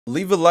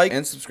Leave a like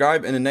and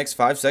subscribe in the next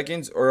 5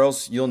 seconds or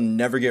else you'll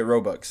never get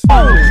Robux.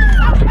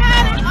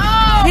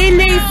 He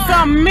needs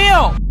some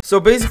milk. So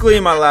basically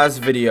in my last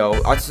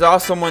video, I saw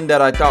someone that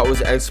I thought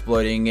was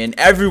exploiting, and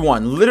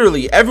everyone,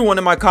 literally everyone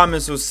in my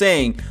comments was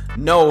saying,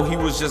 no, he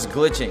was just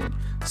glitching.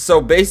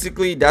 So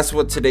basically that's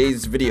what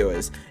today's video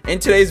is. In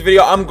today's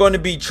video, I'm going to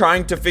be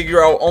trying to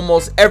figure out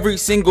almost every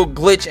single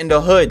glitch in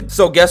the hood.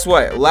 So guess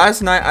what?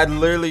 Last night I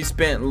literally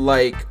spent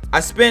like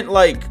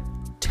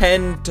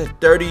 10 to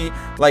 30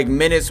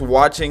 minutes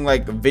watching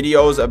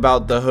videos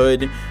about the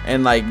hood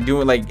and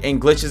doing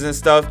glitches and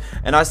stuff,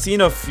 and I've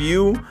seen a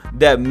few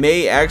that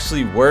may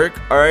actually work.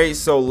 All right,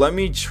 so let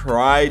me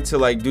try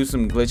to do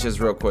some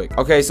glitches real quick.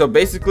 Okay, so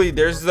basically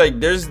there's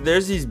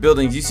these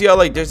buildings. You see how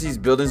there's these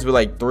buildings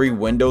with 3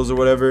 windows or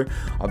whatever.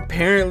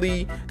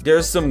 Apparently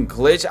there's some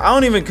glitch. I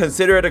don't even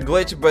consider it a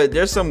glitch, but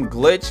there's some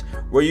glitch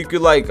where you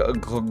could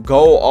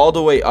go all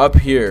the way up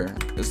here.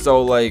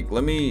 So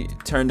let me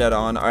turn that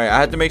on. All right, I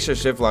have to make sure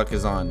shift lock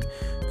is on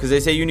because they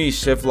say you need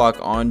shift lock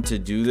on to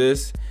do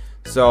this.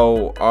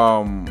 So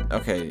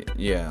okay,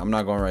 yeah, I'm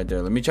not going right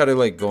there. Let me try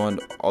to go on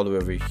all the way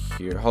over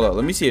here. Hold on,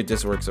 let me see if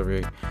this works over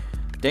here.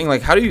 Dang,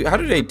 how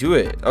do they do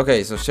it?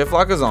 Okay, so shift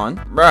lock is on,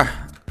 bruh.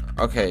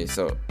 Okay,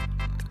 so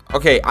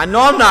okay, I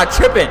know I'm not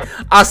tripping.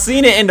 I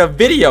seen it in the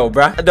video,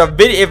 bruh.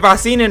 If I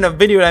seen it in the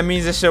video, that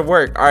means it should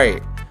work. All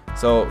right,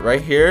 so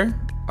right here.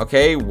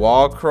 Okay,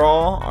 wall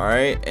crawl. All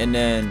right, and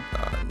then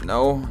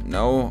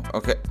no.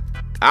 Okay.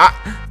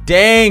 Ah,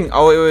 dang.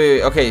 Oh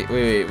wait. Okay,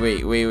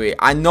 wait.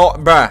 I know,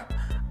 bruh.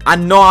 I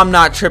know I'm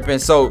not tripping.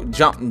 So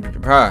jump,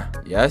 bruh.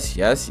 Yes.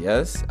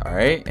 All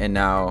right, and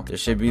now there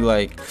should be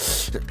bro.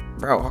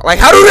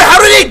 How do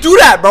they do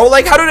that, bro?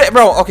 How do they,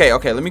 bro? Okay.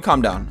 Let me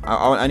calm down.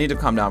 I need to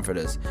calm down for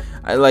this.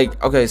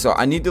 Okay, so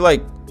I need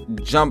to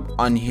jump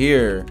on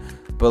here,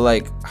 but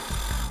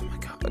oh my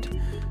god.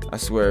 I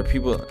swear,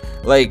 people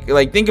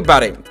think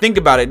about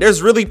it.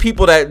 There's really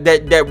people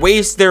that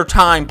waste their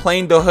time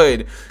playing the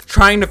hood,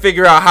 trying to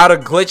figure out how to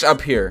glitch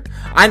up here.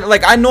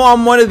 I know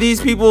I'm one of these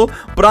people,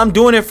 but I'm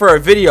doing it for a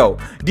video.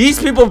 These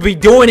people be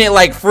doing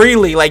it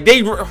freely. Oh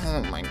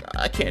my god,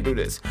 I can't do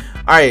this.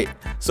 All right,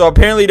 so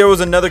apparently there was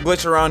another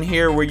glitch around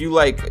here where you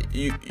I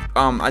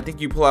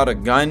think you pull out a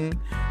gun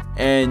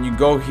and you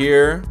go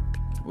here.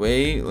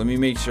 Wait, let me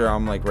make sure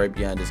I'm right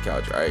behind this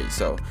couch. All right,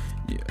 so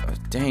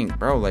dang,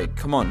 bro,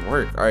 come on,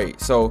 work. All right,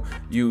 so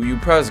you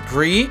press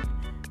greet.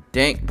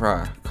 Dang,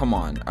 bruh, come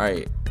on. All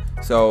right,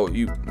 so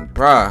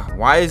bruh,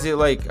 why is it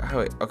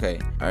okay,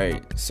 all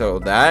right, so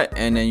that,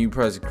 and then you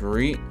press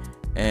greet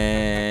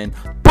and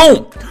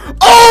boom.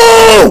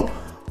 Oh,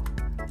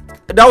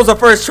 that was the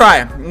first try.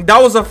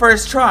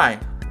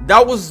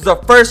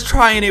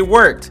 And it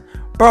worked,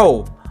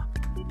 bro.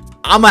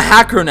 I'm a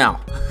hacker now.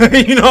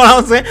 You know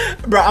what I'm saying,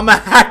 bro? I'm a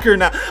hacker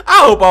now.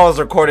 I hope I was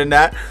recording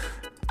that.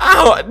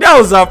 Oh, that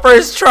was our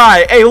first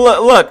try. Hey,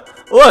 look.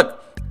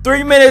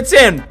 3 minutes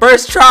in,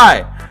 first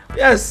try.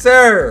 Yes,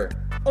 sir.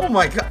 Oh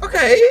my god.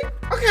 Okay.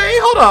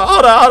 Hold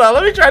on.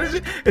 Let me try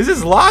this. Is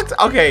this locked?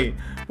 Okay.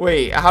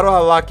 Wait. How do I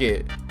lock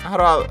it?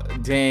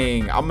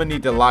 Dang. I'm gonna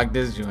need to lock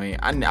this joint.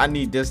 I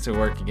need this to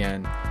work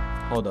again.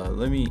 Hold on.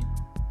 Let me.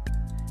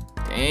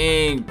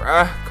 Dang,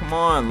 bruh. Come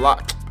on,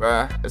 lock,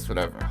 bruh. It's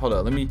whatever. Hold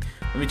on. Let me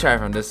try it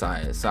from this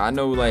side. So I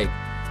know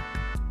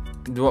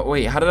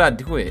wait, how did I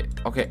do it?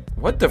 Okay,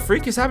 what the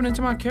freak is happening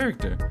to my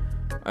character?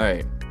 All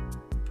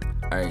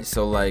right,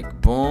 so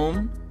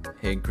boom,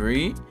 hit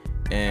greet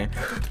and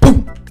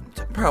boom.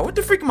 Bro, what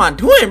the freak am I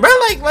doing, bro?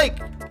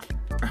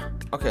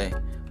 Okay,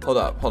 hold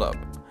up,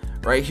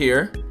 right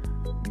here,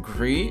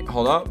 greet.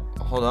 Hold up,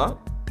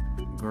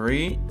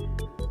 greet,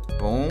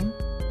 boom.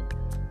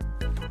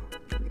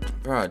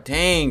 Bro,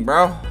 dang,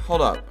 bro,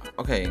 hold up.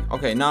 Okay,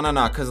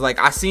 no, cause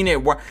I seen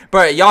it work,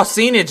 but y'all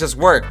seen it just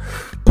work.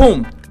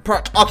 Boom.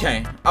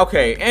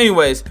 Okay.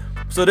 Anyways,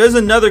 so there's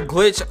another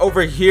glitch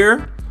over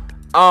here.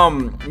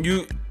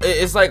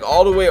 It's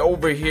all the way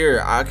over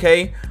here.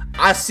 Okay,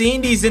 I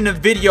seen these in the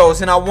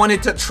videos and I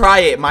wanted to try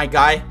it, my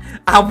guy.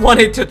 I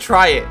wanted to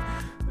try it.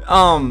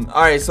 All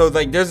right, so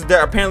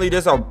apparently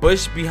there's a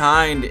bush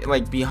behind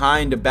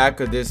behind the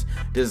back of this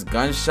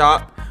gun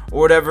shop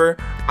or whatever.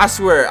 I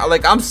swear,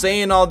 I'm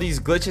saying all these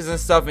glitches and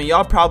stuff, and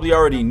y'all probably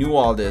already knew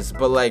all this,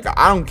 but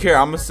I don't care.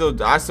 I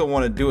still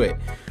want to do it.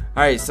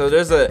 All right, so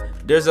there's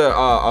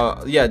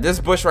this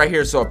bush right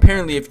here. So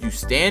apparently if you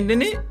stand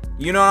in it,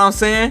 you know what I'm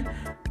saying,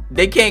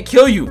 they can't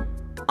kill you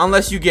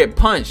unless you get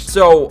punched.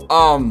 So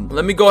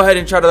let me go ahead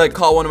and try to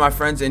call one of my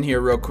friends in here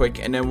real quick,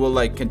 and then we'll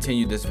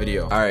continue this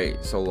video. All right,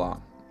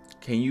 so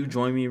can you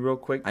join me real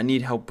quick? I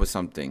need help with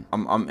something.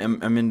 I'm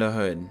in the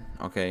hood.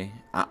 Okay,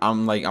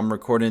 I'm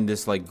recording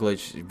this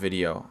glitch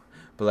video,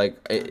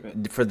 but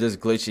for this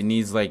glitch it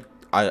needs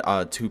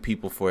 2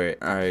 people for it.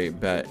 All right,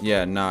 bet.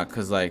 Yeah, nah,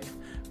 cause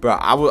bro,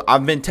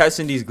 I've been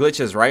testing these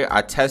glitches, right?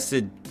 I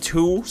tested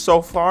 2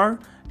 so far,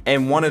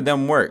 and one of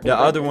them worked. The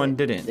other one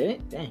didn't. Did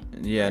it? Dang.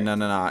 Yeah, no.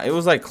 It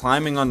was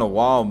climbing on the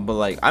wall,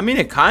 but I mean,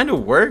 it kind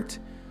of worked,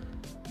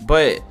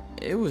 but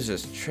it was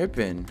just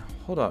tripping.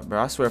 Hold up,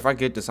 bro. I swear if I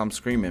get this, I'm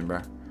screaming,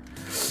 bro.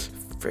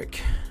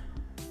 Frick.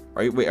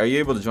 Are you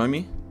able to join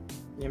me?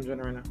 Yeah, I'm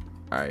joining right now.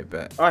 All right,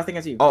 bet. Oh, I think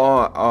I see you.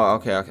 Oh,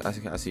 okay.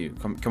 I see you.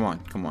 Come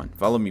on.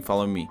 Follow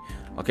me.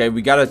 Okay,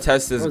 we gotta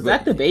test this. Was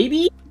that the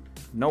baby?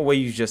 No way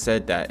you just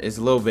said that. It's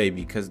Lil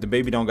Baby, because the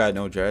baby don't got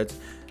no dreads.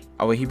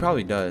 Oh, wait, he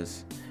probably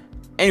does.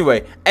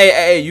 Anyway,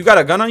 hey, you got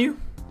a gun on you?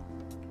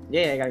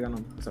 Yeah, I got a gun on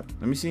me. What's up?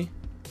 Let me see.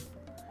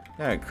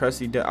 Yeah,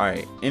 crusty. All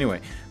right.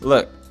 Anyway,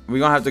 look, we're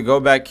gonna have to go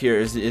back here.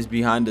 It's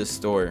behind the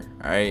store.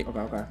 All right.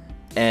 Okay.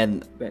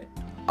 And Bet.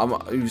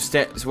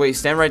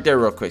 stand right there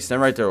real quick. All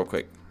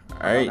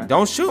right. Okay.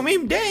 Don't shoot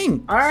me.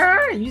 Dang. All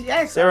right. You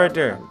Stay right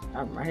there.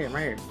 I'm right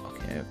here.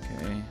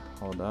 Okay.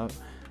 Hold up.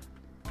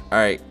 All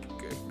right.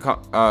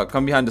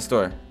 Come behind the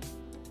store.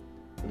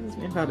 What is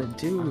man about to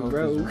do,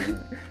 bro?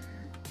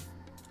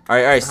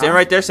 All right. Stand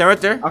right there.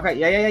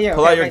 Okay. Yeah.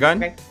 Pull out your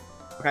gun.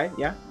 Okay.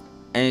 Yeah.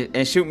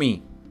 And shoot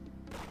me.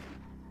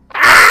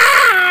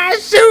 Ah!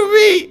 Shoot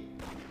me!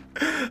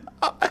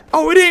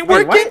 Oh, it ain't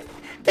working. Wait,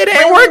 It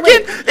ain't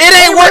working.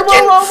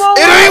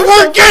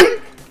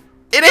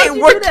 It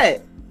ain't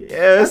working.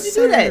 Yes, How'd you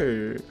do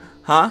sir.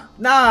 Huh?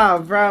 Nah,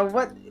 bro.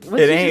 What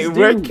It ain't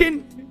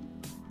working.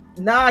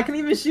 Nah, I can't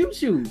even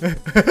shoot you.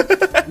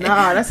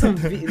 Nah, that's some.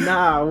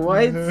 Nah,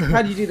 what?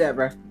 How'd you do that,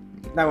 bro?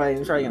 No, wait.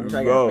 I'm trying again.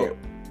 Bro,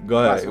 go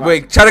ahead. Watch.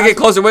 Wait, try to get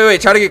closer.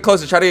 Wait. Try to get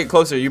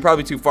closer. You're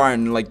probably too far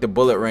in like the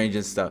bullet range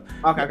and stuff.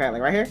 Okay.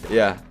 Like right here.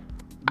 Yeah.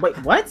 Wait,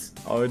 what?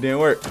 Oh, it didn't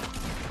work.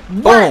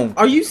 What? Boom.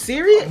 Are you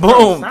serious? Boom.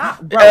 Bro,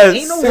 stop. Bro, Yes,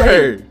 ain't no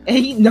sir. way.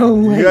 Ain't no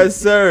way. Yes,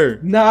 sir.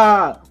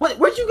 Nah.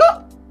 Where'd you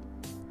go?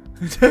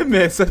 That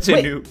man's such a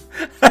Wait. noob.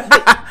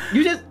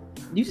 You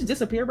just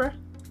disappear, bro?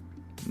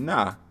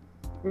 Nah.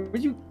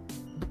 Where'd you,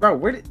 bro?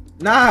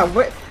 Nah,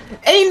 what?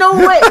 Ain't no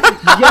way.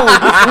 Yo,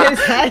 this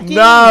is hacking.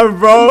 Nah,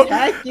 bro. He's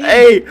hacking.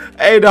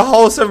 Hey, the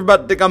whole server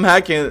about to think I'm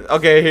hacking.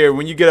 Okay, here,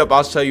 when you get up,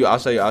 I'll show you. Oh,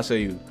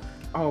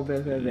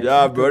 bet.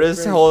 Yeah, bro,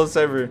 this whole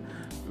server,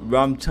 bro,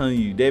 I'm telling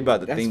you, they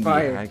about to That's think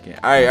fire. me hacking.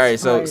 All right,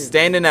 so fire.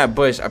 stand in that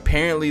bush.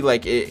 Apparently,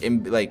 like it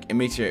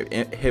makes your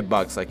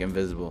hitbox like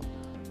invisible.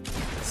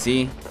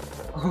 See?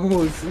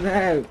 Oh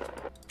snap!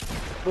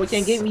 Boy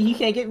can't get me. He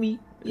can't get me.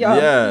 Yeah.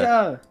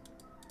 Yeah.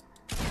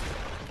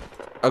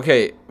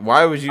 Okay,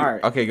 why would you?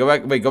 Alright. Okay, go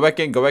back. Wait, go back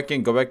in.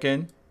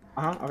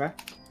 Okay.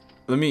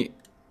 Let me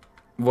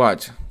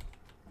watch.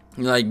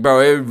 Like, bro,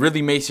 it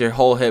really makes your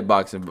whole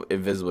hitbox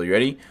invisible. You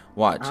ready?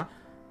 Watch.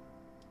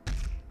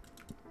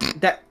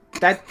 That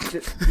I'm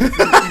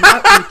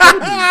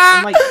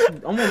like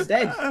almost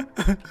dead.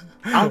 I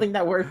don't think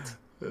that worked.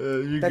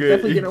 That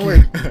definitely didn't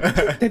work.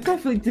 That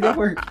definitely didn't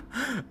work.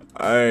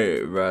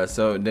 Alright, bro.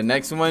 So the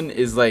next one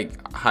is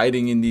like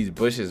hiding in these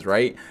bushes,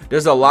 right?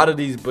 There's a lot of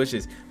these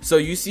bushes. So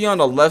you see on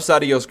the left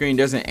side of your screen,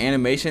 there's an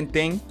animation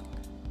thing.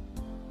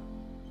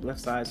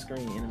 Left side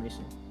screen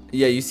animation.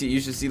 Yeah, you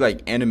should see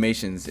like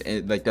animations,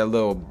 like that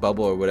little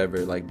bubble or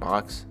whatever, like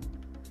box.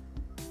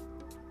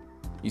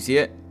 You see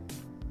it?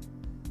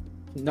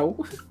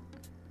 No.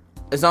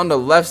 It's on the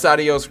left side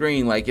of your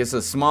screen. Like it's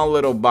a small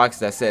little box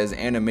that says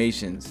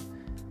animations.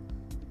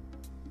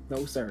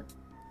 No, sir.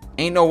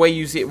 Ain't no way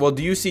you see it. Well,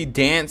 do you see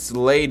dance,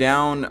 lay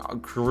down,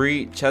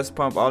 create, chest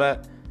pump, all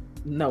that?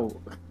 No.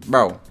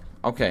 Bro,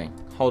 okay.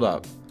 Hold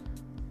up.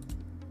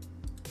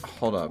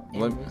 Nah,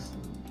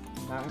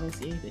 I don't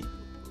see anything.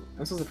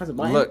 I'm supposed to press a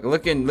button.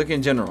 Look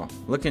in general.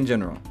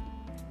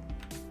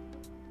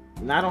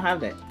 Nah, I don't have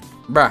that.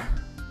 Bruh.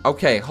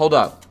 Okay, hold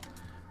up.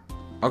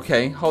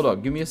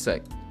 Give me a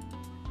sec.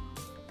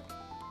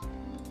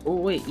 Oh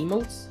wait,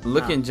 emotes?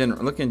 Look in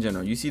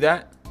general. You see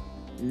that?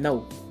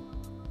 No.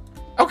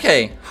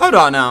 Okay, hold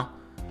on now.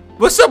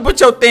 What's up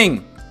with your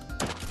thing?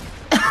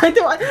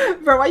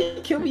 Bro, why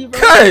you kill me, bro?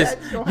 Cause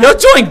your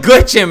joint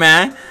glitching,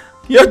 man.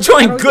 Your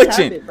joint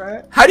glitching.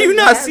 It, How do you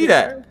not see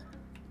that? Bro.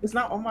 It's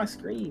not on my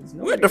screens.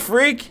 No, What the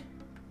freak?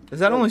 Does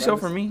that only bro, show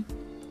for me?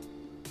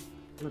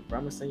 Look, bro,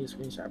 I'm gonna send you a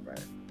screenshot, bro.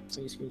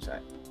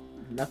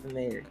 Nothing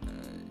there.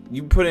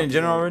 You put it in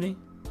general already?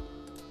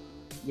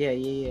 Yeah.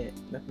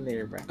 Nothing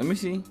there, bro. Let me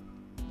see.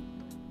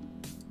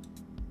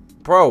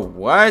 Bro,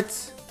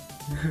 what?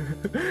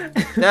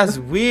 That's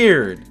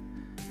weird.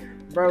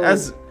 Bro,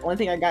 That's only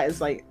thing I got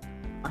is like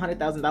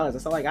 $100,000.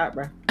 That's all I got,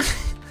 bro.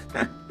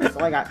 That's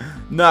all I got.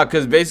 No,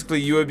 because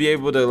basically you would be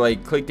able to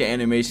like click the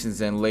animations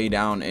and lay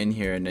down in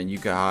here, and then you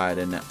could hide,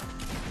 and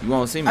you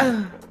won't see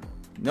me.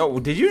 No,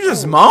 did you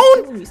just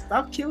moan?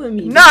 Stop killing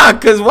me. Nah,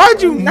 cause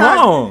why'd you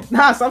moan?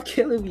 Nah, stop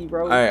killing me,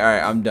 bro. All right,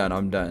 I'm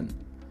done.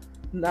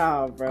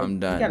 Nah, bro. I'm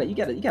done. You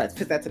gotta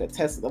put that to the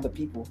test with other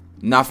people.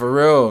 Nah, for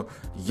real.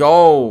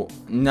 Yo,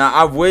 nah,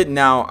 I would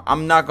now.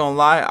 I'm not gonna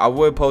lie. I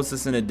would post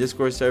this in a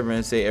Discord server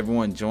and say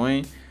everyone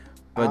join.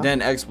 But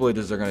then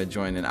exploiters are gonna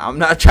join, and I'm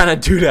not trying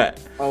to do that.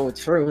 Oh,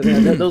 true.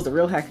 Those are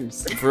real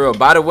hackers. For real.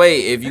 By the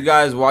way, if you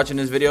guys watching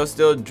this video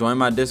still, join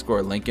my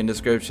Discord. Link in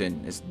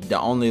description. It's the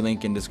only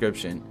link in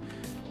description.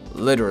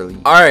 Literally.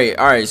 All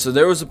right. So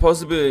there was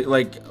supposed to be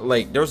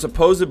there was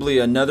supposedly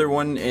another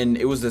one, and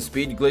it was the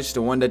speed glitch,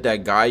 the one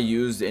that guy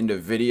used in the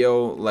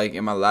video, like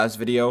in my last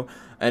video,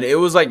 and it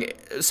was like,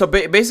 so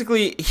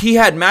basically he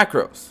had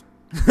macros.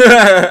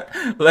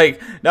 Like,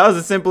 that was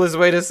the simplest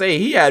way to say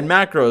he had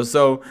macros.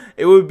 So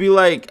it would be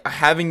like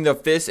having the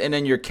fist and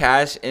then your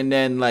cash, and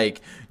then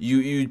like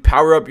you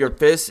power up your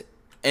fist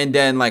and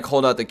then like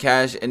hold out the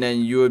cash, and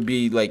then you would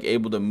be like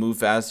able to move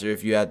faster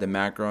if you had the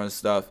macro and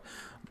stuff.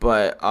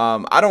 But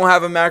I don't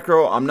have a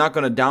macro. I'm not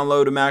gonna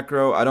download a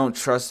macro. I don't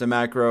trust a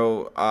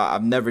macro.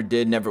 I've never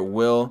did, never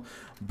will.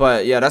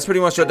 But yeah, that's pretty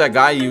much what that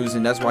guy used,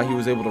 and that's why he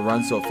was able to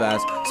run so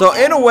fast. So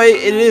in a way,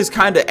 it is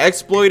kind of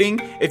exploiting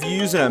if you're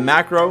using a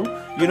macro.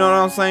 You know what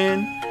I'm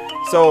saying?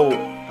 So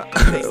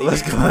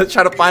let's go. Let's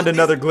try to find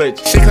another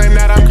glitch. She claimed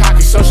that I'm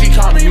cocky, so she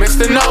called me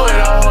Mr.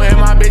 Know-It-All, and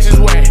my bitch is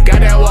wet.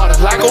 Got that water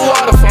like a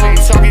waterfall. They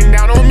talking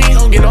down on me,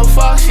 don't get no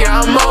fucks. Yeah,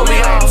 I'm over.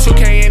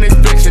 2K in this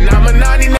bitch, and I'm a 99.